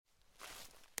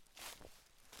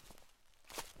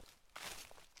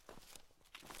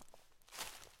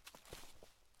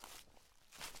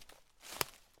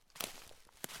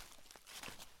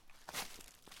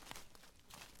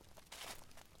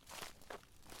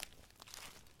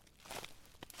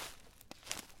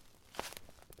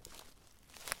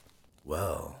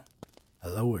Well,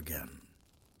 hello again.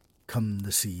 Come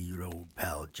to see your old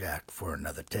pal Jack for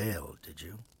another tale, did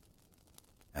you?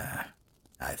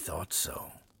 I thought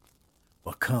so.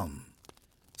 Well, come,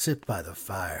 sit by the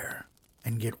fire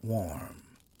and get warm.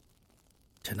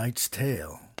 Tonight's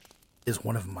tale is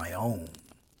one of my own.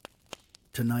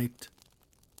 Tonight,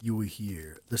 you will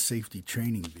hear the safety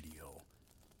training video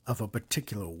of a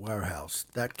particular warehouse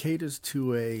that caters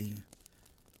to a,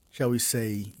 shall we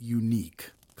say,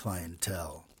 unique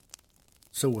clientele.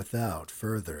 So without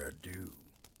further ado,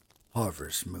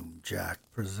 Harvest Moon Jack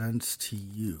presents to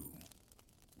you,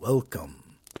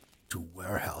 welcome to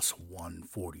Warehouse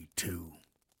 142.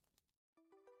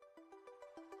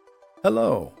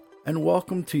 Hello, and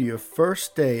welcome to your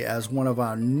first day as one of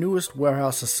our newest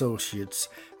warehouse associates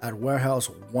at Warehouse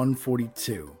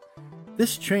 142.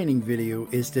 This training video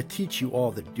is to teach you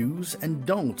all the do's and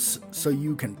don'ts so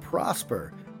you can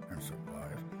prosper and survive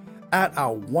at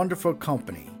our wonderful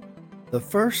company. The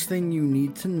first thing you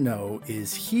need to know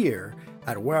is here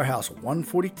at Warehouse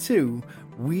 142,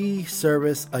 we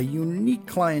service a unique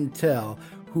clientele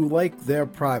who like their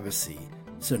privacy,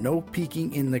 so no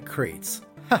peeking in the crates.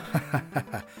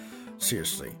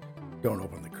 Seriously, don't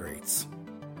open the crates.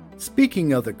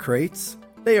 Speaking of the crates,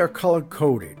 they are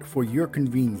color-coded for your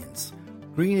convenience.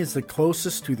 Green is the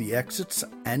closest to the exits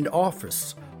and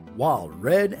office, while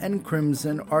red and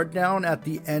crimson are down at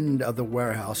the end of the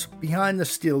warehouse behind the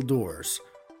steel doors,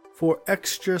 for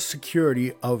extra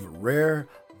security of rare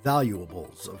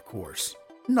valuables, of course.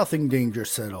 Nothing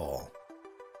dangerous at all.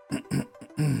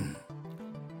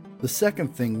 The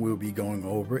second thing we'll be going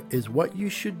over is what you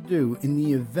should do in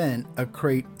the event a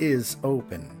crate is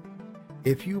open.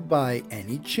 If you by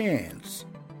any chance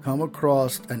come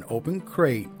across an open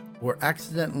crate or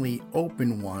accidentally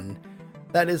open one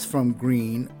that is from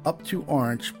green up to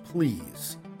orange,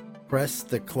 please press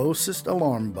the closest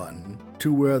alarm button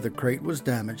to where the crate was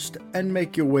damaged and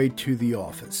make your way to the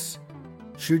office.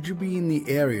 Should you be in the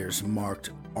areas marked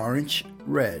orange,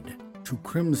 red to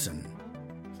crimson,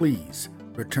 please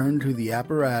return to the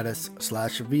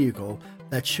apparatus/vehicle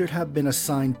that should have been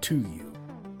assigned to you.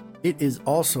 It is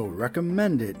also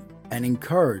recommended and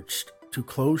encouraged to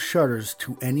close shutters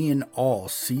to any and all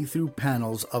see-through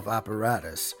panels of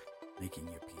apparatus. Making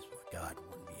your peace with God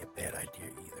wouldn't be a bad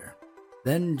idea either.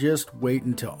 Then just wait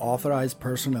until authorized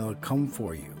personnel come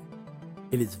for you.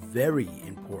 It is very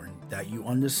important that you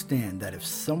understand that if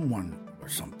someone or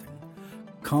something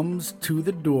comes to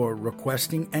the door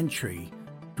requesting entry,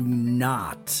 do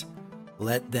not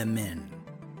let them in.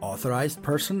 Authorized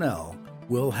personnel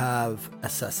will have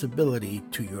accessibility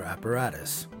to your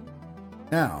apparatus.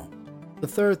 Now, the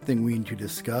third thing we need to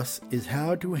discuss is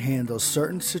how to handle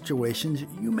certain situations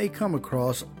you may come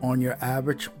across on your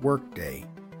average workday.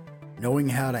 Knowing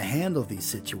how to handle these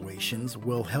situations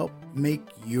will help make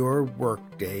your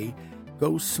workday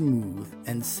go smooth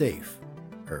and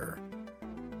safer.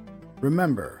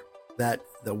 Remember that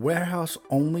the warehouse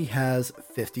only has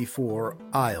 54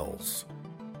 aisles.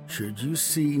 Should you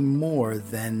see more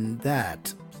than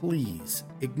that, please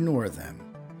ignore them.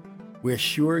 We're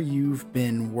sure you've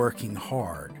been working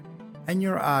hard, and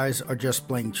your eyes are just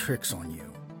playing tricks on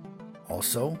you.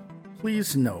 Also,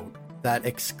 please note that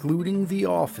excluding the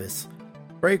office,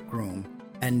 break room,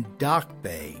 and dock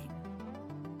bay,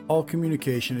 all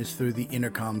communication is through the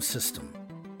intercom system.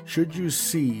 Should you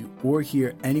see or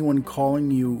hear anyone calling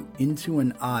you into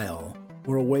an aisle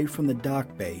or away from the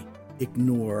dock bay,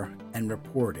 ignore and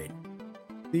report it.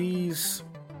 These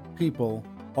people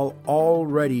are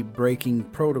already breaking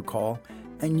protocol,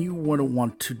 and you wouldn't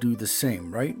want to do the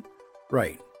same, right?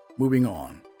 Right, moving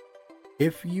on.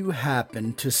 If you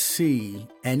happen to see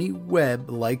any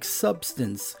web-like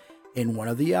substance in one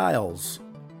of the aisles,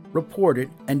 report it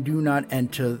and do not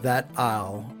enter that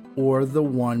aisle or the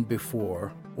one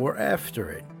before or after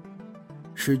it.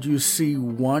 Should you see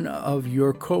one of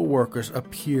your co-workers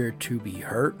appear to be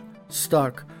hurt,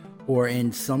 stuck, or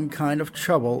in some kind of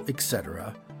trouble,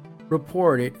 etc.,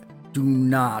 report it. Do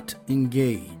not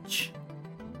engage.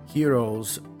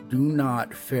 Heroes do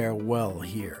not fare well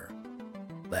here.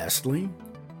 Lastly,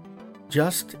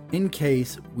 just in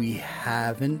case we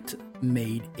haven't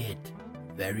made it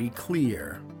very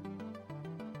clear,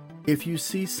 if you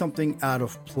see something out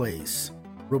of place,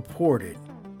 report it,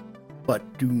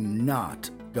 but do not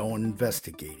go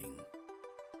investigating.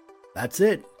 That's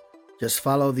it. Just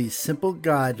follow these simple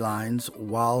guidelines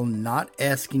while not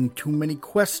asking too many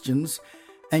questions,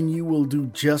 and you will do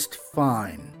just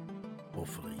fine,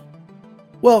 hopefully.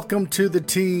 Welcome to the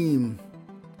team.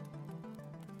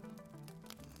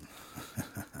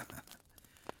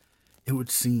 It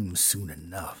would seem soon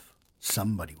enough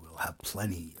somebody will have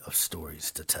plenty of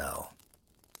stories to tell.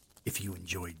 If you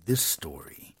enjoyed this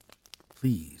story,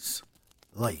 please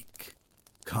like,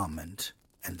 comment,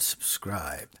 and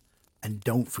subscribe. And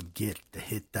don't forget to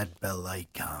hit that bell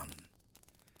icon.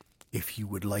 If you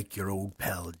would like your old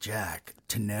pal Jack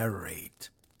to narrate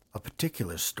a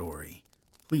particular story,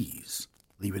 please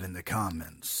leave it in the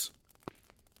comments.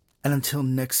 And until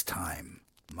next time,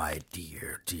 my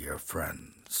dear, dear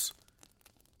friends,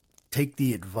 take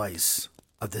the advice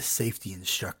of the safety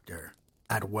instructor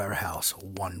at Warehouse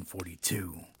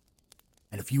 142.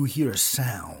 And if you hear a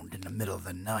sound in the middle of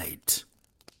the night,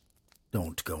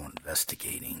 don't go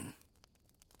investigating.